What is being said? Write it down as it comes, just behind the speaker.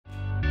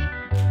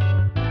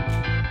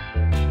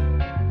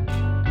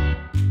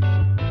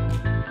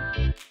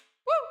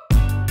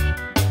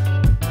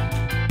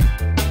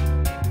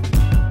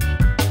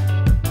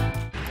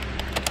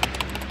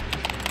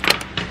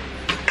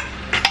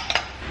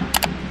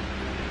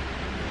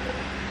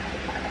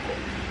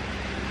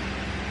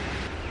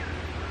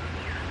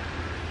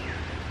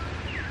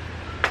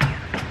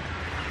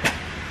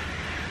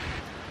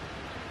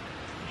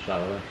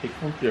bestellen. Ik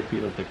vond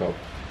therapie dat ik ook.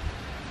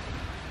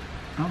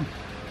 Oh.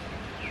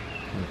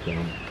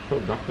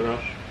 Goed, dag terras.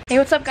 Hey,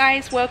 what's up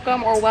guys?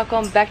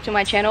 Welcome back to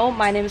my channel.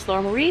 My name is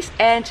Laura Marise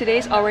and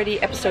today's already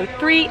episode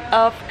 3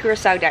 of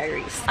CURAÇAO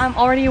Diaries. I'm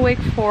already awake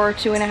for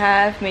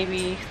 2.5,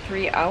 maybe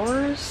 3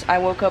 hours. I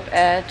woke up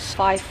at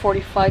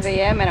 5:45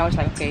 a.m. and I was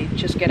like, okay,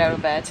 just get out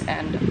of bed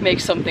and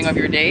make something of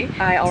your day.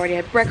 I already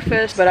had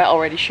breakfast, but I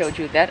already showed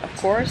you that, of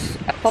course.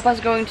 Papa's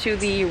going to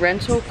the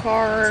rental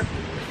car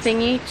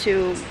thingy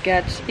to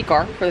get the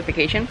car for the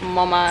vacation.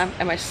 Mama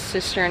and my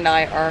sister and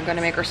I are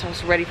gonna make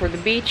ourselves ready for the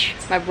beach.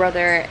 My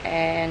brother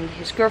and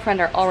his girlfriend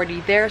are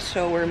already there,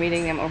 so we're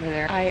meeting them over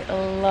there. I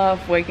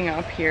love waking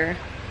up here.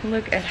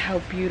 Look at how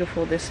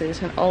beautiful this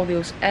is, and all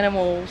those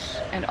animals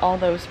and all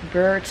those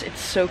birds.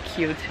 It's so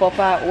cute.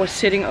 Papa was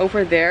sitting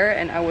over there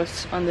and I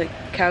was on the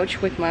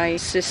couch with my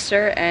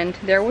sister, and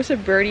there was a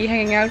birdie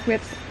hanging out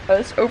with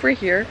us over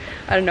here.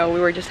 I don't know, we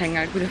were just hanging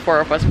out with the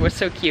 4 of us. It was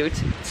so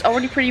cute. It's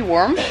already pretty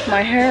warm.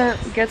 My hair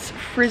gets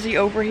frizzy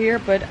over here,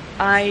 but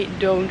I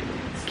don't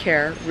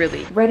care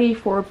really. Ready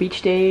for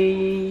beach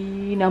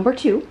day number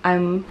 2.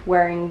 I'm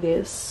wearing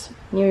this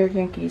New York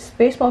Yankees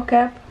baseball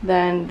cap,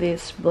 then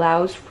this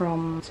blouse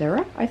from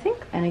Zara, I think,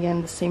 and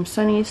again the same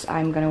sunnies.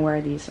 I'm gonna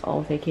wear these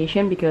all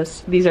vacation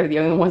because these are the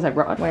only ones I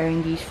brought.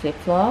 Wearing these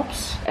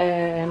flip-flops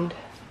and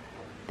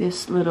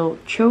this little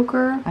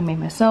choker I made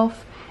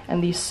myself,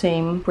 and these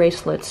same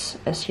bracelets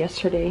as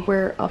yesterday.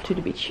 We're off to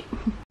the beach.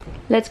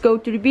 Let's go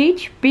to the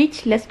beach.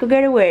 Beach, let's go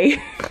get away.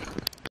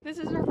 This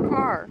is our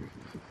car.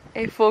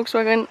 A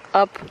Volkswagen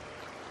Up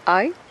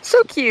I.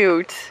 So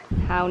cute.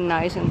 How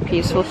nice and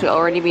peaceful to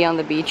already be on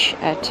the beach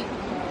at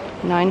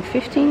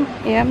 9:15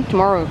 a.m.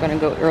 Tomorrow we're gonna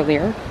go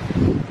earlier.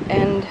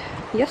 And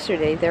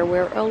yesterday there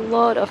were a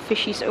lot of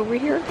fishies over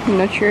here. I'm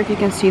not sure if you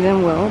can see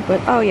them well, but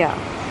oh yeah.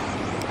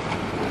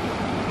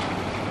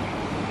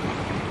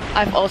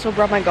 I've also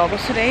brought my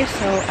goggles today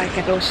so I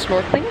can go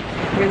snorkeling.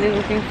 Really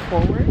looking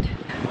forward.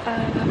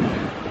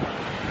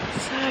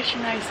 Such a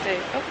nice day.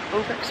 Oh,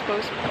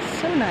 overexposed, but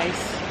so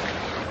nice.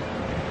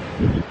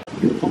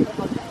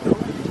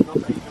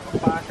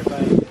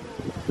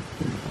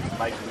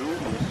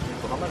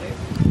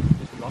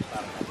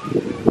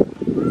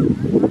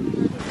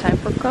 Time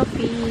for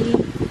coffee.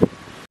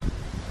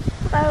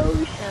 Hello.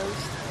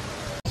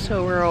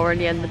 So we're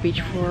already at the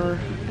beach for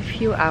a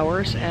few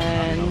hours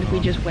and we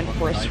just went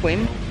for a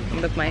swim.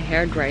 Look, my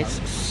hair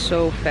dries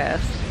so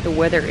fast. The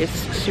weather is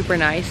super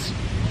nice.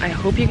 I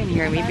hope you can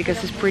hear me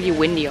because it's pretty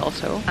windy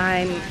also.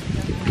 I'm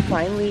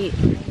finally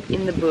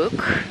in the book,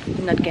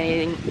 not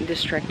getting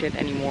distracted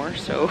anymore.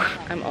 So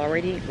I'm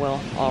already,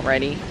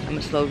 I'm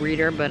a slow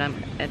reader, but I'm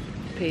at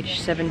page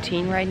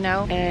 17 right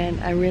now. And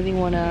I really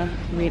want to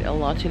read a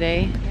lot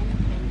today.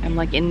 I'm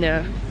like in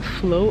the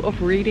flow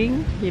of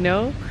reading, you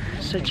know?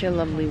 Such a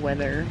lovely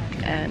weather.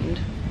 And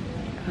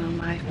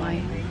I have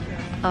my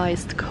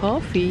iced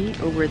coffee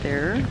over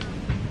there.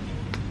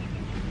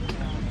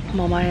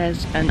 Mama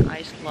has an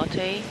iced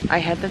latte. I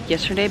had that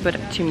yesterday, but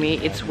to me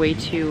it's way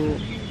too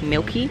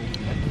milky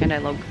and I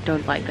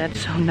don't like that.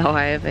 So now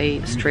I have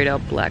a straight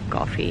up black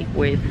coffee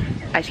with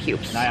ice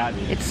cubes.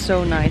 It's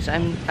so nice.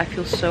 I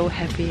feel so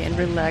happy and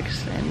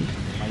relaxed, and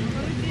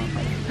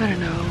I don't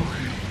know.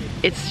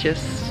 It's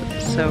just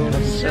so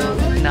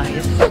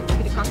nice.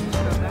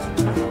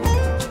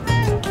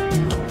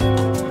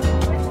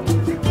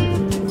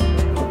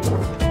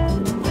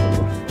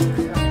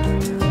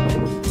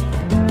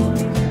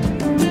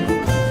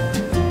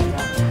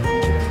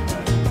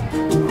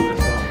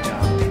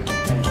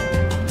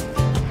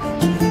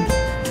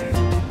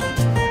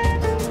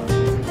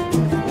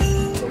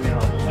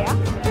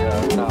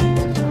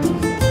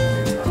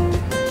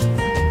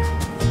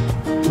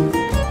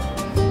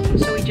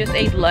 Just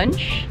ate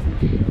lunch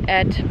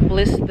at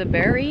Bliss the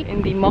Berry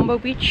in the Mambo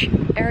beach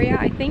area,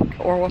 I think,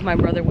 or what my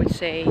brother would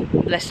say,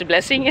 bless the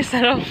blessing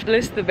instead of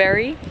Bliss the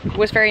Berry. It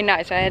was very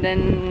nice. I had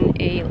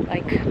a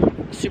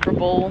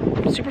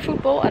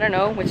superfood bowl, I don't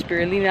know, with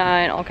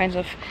spirulina and all kinds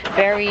of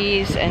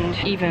berries and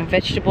even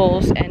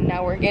vegetables, and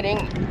now we're getting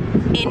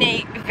in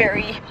a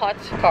very hot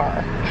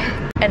car.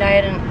 And I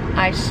had an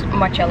iced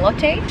matcha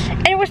latte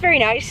and it was very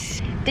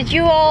nice. Did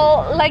you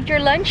all like your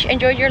lunch?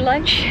 Enjoyed your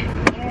lunch?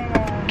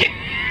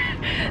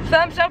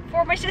 Thumbs up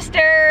for my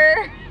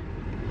sister!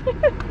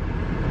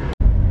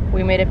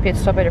 We made a pit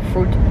stop at a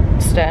fruit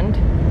stand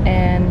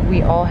and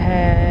we all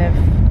have,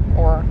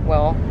 or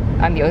well,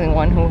 I'm the only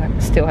one who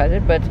still has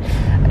it, but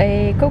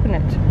a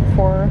coconut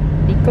for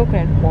the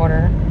coconut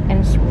water, and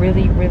it's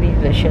really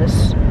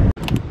delicious.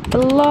 A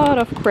lot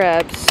of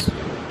crabs.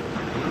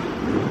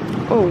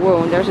 Oh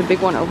whoa, there's a big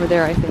one over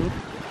there, I think.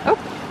 Oh!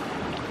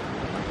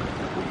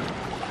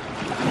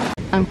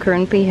 I'm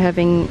currently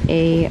having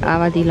a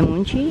Ava di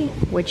Limonci,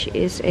 which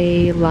is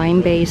a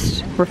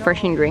lime-based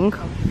refreshing drink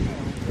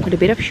with a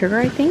bit of sugar,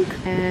 I think,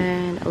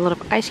 and a lot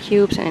of ice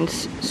cubes, and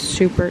it's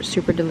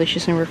super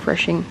delicious and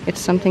refreshing. It's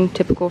something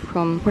typical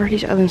from, what are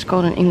these islands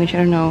called in English? I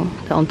don't know.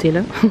 The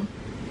Antilles.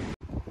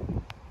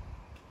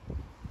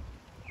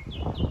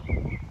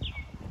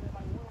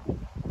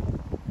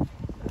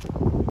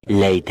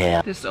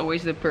 later. This is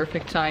always the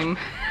perfect time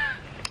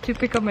to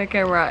pick up my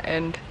camera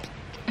and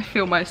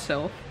film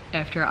myself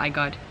after I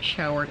got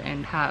showered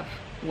and have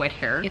wet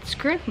hair. It's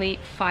currently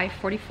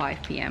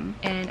 5:45 p.m.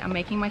 and I'm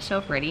making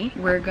myself ready.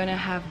 We're gonna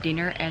have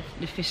dinner at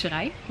the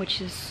Visserij,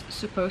 which is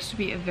supposed to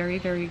be a very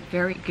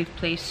good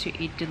place to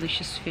eat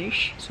delicious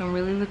fish. So I'm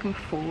really looking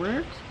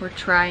forward. We're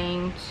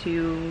trying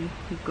to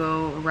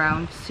go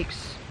around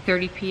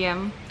 6:30 p.m.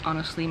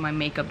 Honestly, my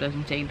makeup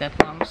doesn't take that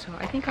long, so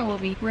I think I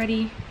will be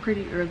ready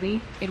pretty early.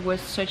 It was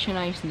such a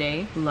nice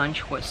day.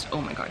 Lunch was,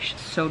 oh my gosh,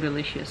 so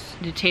delicious.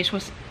 The taste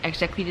was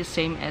exactly the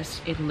same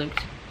as it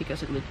looked,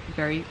 because it looked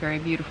very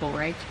beautiful,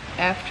 right?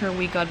 After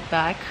we got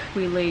back,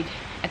 we laid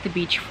at the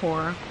beach for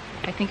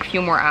I think a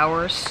few more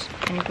hours,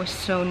 and it was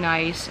so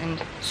nice and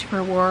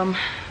super warm.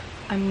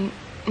 I'm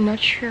not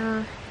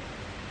sure,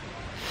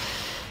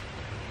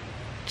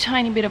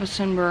 tiny bit of a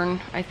sunburn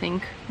I think,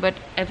 but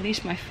at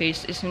least my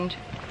face isn't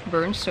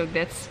burned, so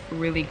that's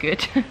really good.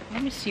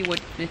 Let me see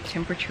what the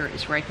temperature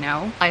is right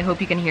now. I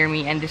hope you can hear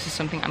me, and this is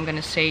something I'm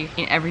gonna say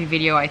in every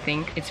video. I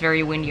think it's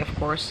very windy, of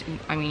course.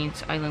 I mean,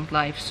 it's island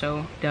life,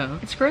 so duh.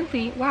 It's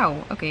currently,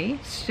 wow, okay,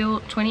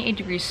 still 28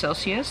 degrees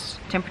Celsius.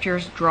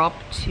 Temperatures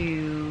dropped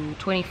to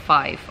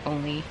 25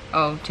 only.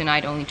 Oh,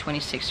 tonight only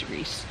 26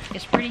 degrees.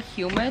 It's pretty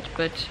humid,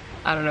 but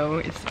I don't know,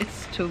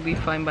 it's totally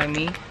fine by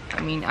me.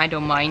 I mean, I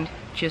don't mind.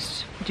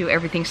 Just do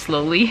everything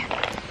slowly.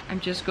 I'm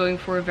just going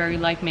for a very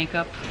light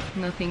makeup,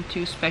 nothing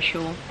too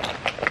special.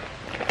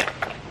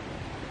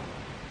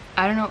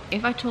 I don't know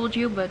if I told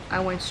you, but I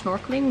went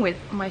snorkeling with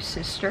my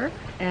sister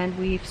and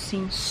we've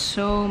seen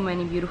so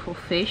many beautiful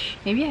fish.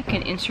 Maybe I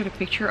can insert a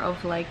picture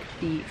of like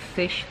the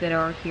fish that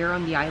are here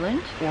on the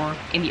island or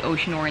in the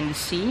ocean or in the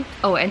sea.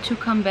 Oh, and to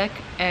come back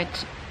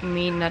at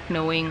me not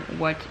knowing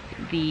what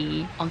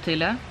the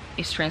Antilla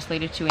is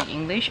translated to in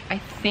English, I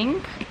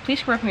think,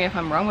 please correct me if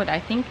I'm wrong, but I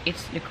think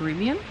it's the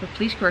Caribbean, but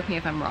please correct me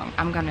if I'm wrong.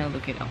 I'm gonna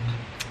look it up.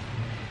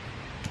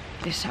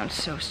 This sounds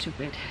so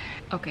stupid.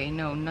 Okay,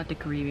 no, not the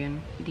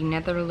Caribbean. The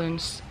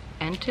Netherlands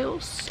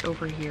Antilles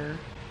over here.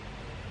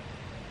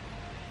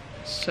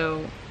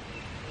 So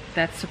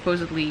that's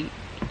supposedly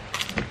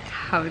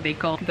how they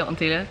call the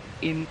Antilla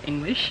in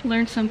English.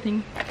 Learned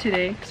something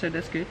today, so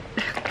that's good.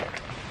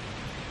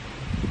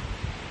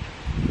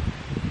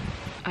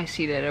 I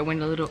see that I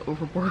went a little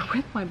overboard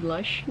with my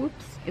blush.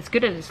 Whoops. It's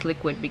good that it's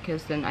liquid,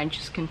 because then I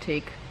just can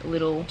take a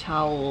little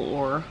towel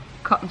or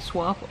cotton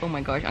swab. Oh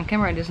my gosh, on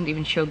camera it doesn't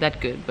even show that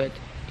good, but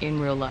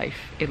in real life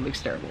it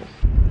looks terrible.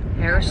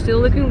 Hair is still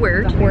looking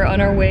weird. We're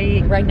on our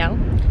way right now.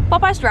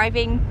 Papa's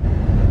driving.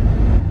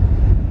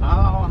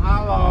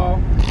 Hello.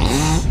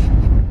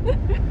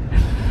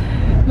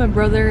 My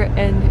brother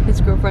and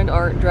his girlfriend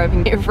are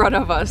driving in front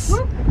of us.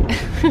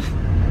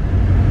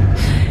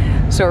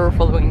 So we're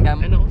following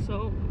them. And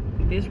also,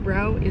 this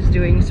brow is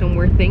doing some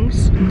weird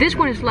things. This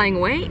one is flying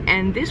away,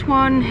 and this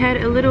one had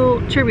a little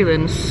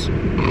turbulence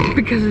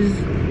because it's,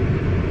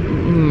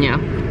 yeah.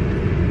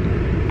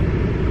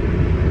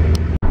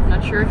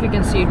 Not sure if you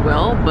can see it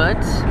well, but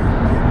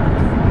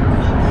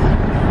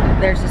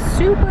there's a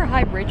super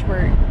high bridge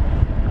we're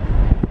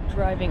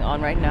driving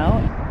on right now.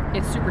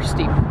 It's super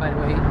steep, by the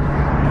way.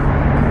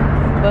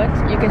 But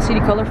you can see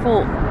the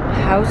colorful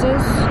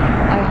houses,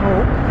 I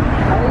hope.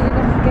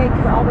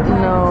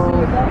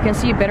 No, you can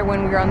see it better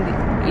when we're on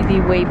the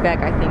way back,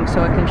 I think,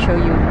 so I can show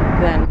you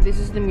then. This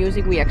is the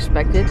music we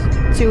expected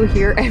to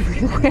hear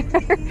everywhere,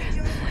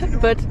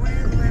 but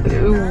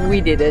we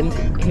didn't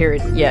hear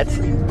it yet.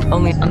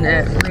 Only on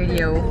the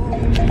radio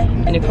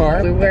in the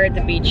car. We were at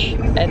the beach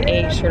at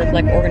a sort of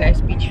like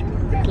organized beach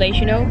place,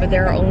 you know, but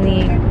there are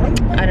only,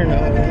 I don't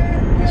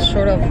know,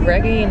 sort of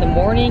reggae in the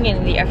morning, and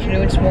in the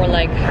afternoon it's more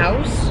like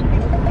house.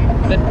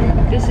 But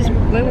this is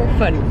way more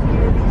fun,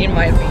 in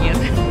my opinion.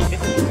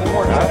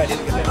 Thank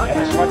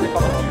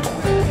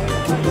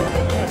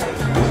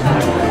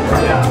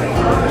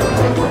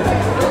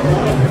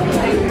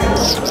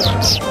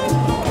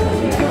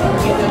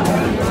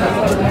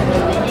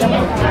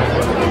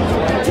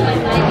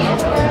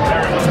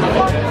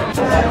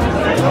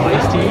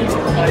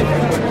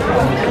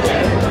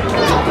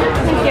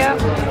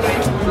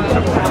you.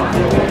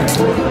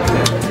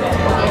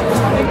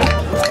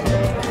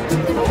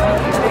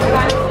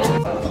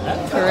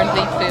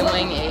 Currently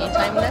filming a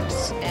time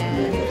lapse,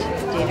 and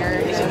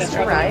dinner just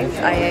arrived.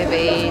 I have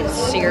a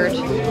seared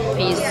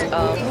piece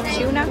of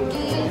tuna,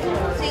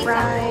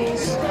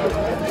 fries,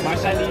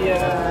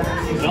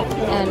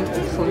 and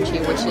fungi,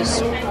 which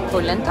is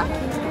polenta.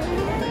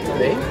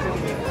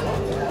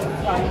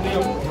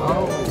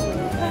 Oh.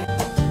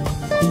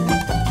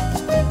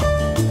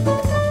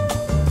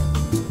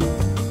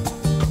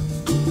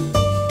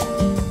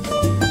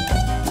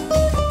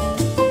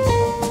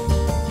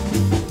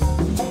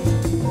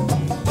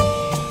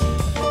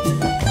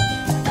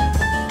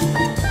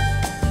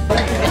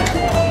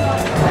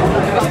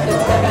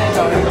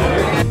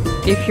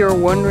 If you're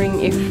wondering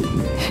if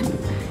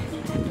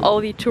all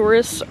the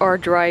tourists are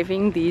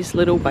driving these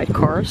little bike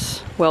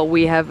cars, well,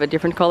 we have a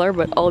different color,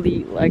 but all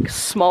the like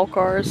small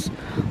cars,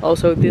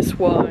 also this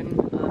one,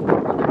 my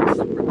brother is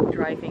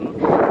driving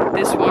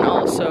this one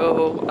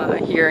also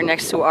here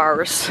next to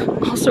ours.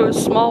 Also a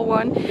small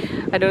one.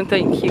 I don't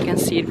think you can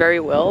see it very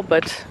well,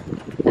 but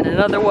and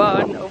another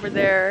one over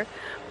there.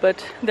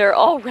 But they're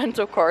all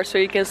rental cars, so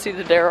you can see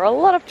that there are a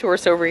lot of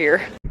tourists over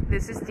here.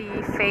 This is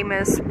the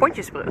famous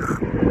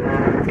Pontjesbrug.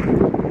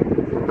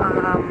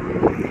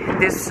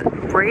 This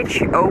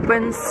bridge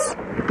opens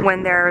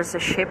when there's a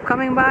ship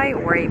coming by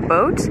or a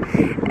boat,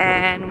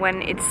 and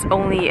when it's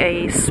only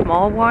a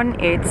small one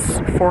it's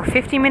for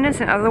 50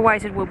 minutes, and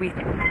otherwise it will be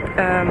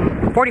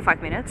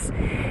 45 minutes.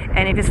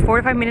 And if it's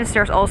 45 minutes,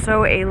 there's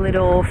also a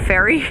little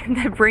ferry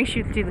that brings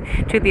you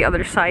to the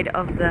other side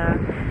of the,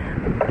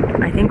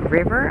 I think,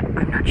 river.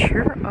 I'm not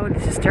sure. Oh,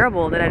 this is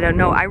terrible that I don't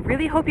know. I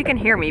really hope you can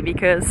hear me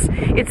because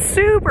it's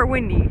super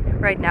windy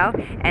right now.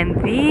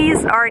 And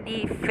these are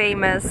the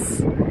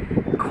famous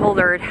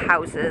colored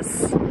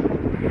houses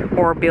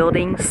or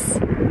buildings.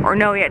 Or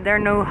no, yeah, they're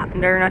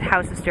not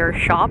houses, they're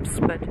shops,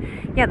 but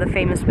yeah, the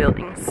famous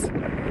buildings.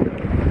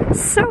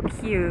 So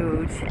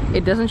cute.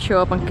 It doesn't show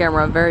up on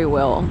camera very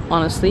well,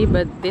 honestly,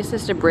 but this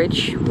is the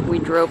bridge we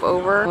drove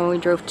over when we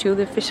drove to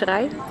the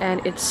Visserij,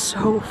 and it's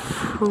so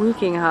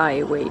freaking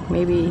high. Wait,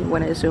 maybe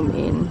when I zoom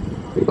in.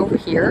 Over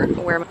here,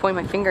 where I'm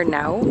pointing my finger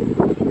now,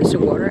 is the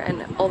water,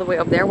 and all the way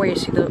up there where you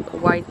see the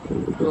white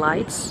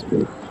lights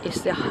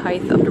is the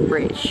height of the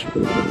bridge.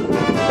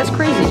 That's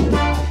crazy.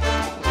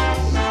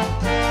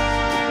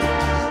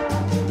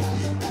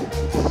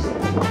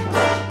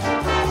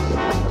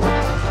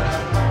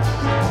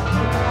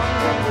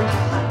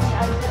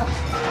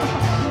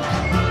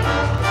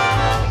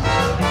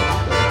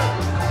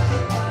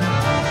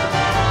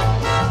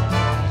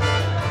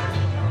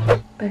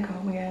 Back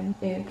home again.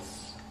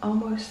 It's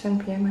almost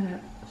 10 p.m. and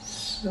I'm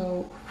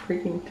so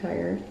freaking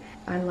tired.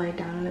 I lie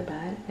down in the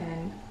bed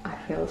and I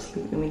fell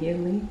asleep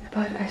immediately.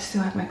 But I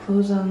still have my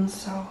clothes on,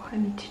 so I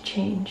need to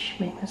change,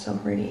 make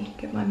myself ready,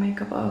 get my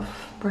makeup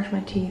off, brush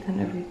my teeth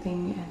and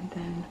everything, and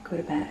then go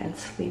to bed and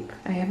sleep.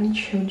 I haven't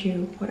showed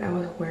you what I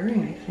was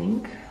wearing, I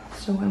think.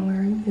 So I'm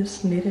wearing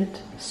this knitted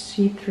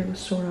see-through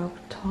sort of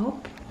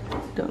top.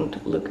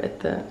 Don't look at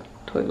the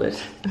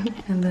toilet.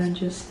 And then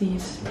just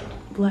these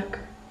black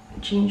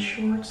jean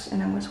shorts,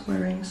 and I was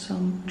wearing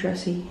some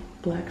dressy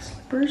black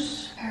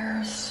slippers.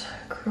 Hair's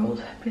curled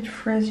a bit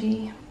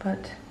frizzy,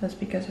 but that's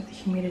because of the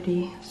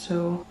humidity,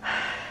 so oh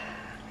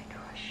my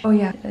gosh. Oh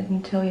yeah, I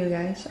didn't tell you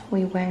guys,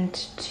 we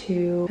went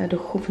to the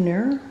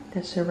Gouverneur,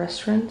 that's a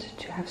restaurant,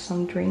 to have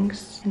some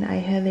drinks, and I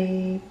had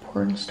a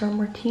porn star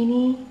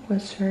martini. It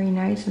was very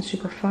nice and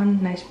super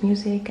fun, nice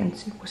music, and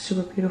it was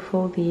super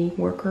beautiful. The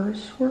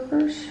workers,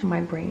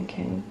 my brain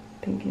can't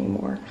think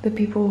anymore. The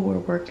people who were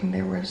working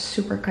there were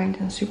super kind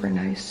and super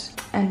nice.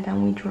 And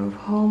then we drove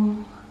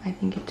home. I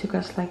think it took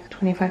us like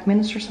 25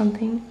 minutes or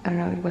something. I don't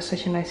know, it was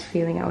such a nice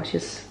feeling. It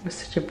was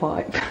such a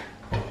vibe.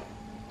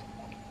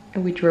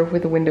 And we drove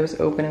with the windows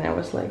open, and I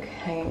was like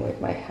hanging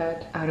with my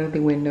head out of the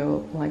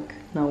window, like,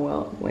 no,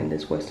 well, when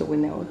this was the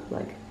window,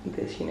 like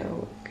this, you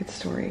know, good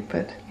story.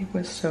 But it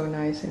was so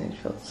nice and it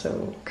felt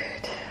so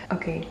good.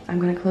 Okay, I'm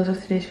gonna close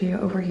off today's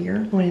video over here.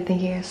 I want to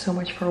thank you guys so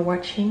much for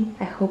watching.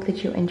 I hope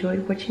that you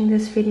enjoyed watching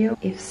this video.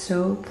 If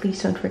so,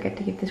 please don't forget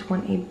to give this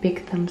one a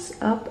big thumbs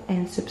up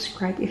and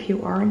subscribe if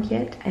you aren't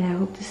yet. And I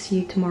hope to see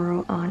you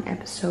tomorrow on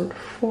episode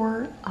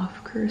 4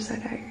 of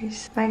CURAÇAO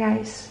Diaries. Bye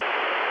guys!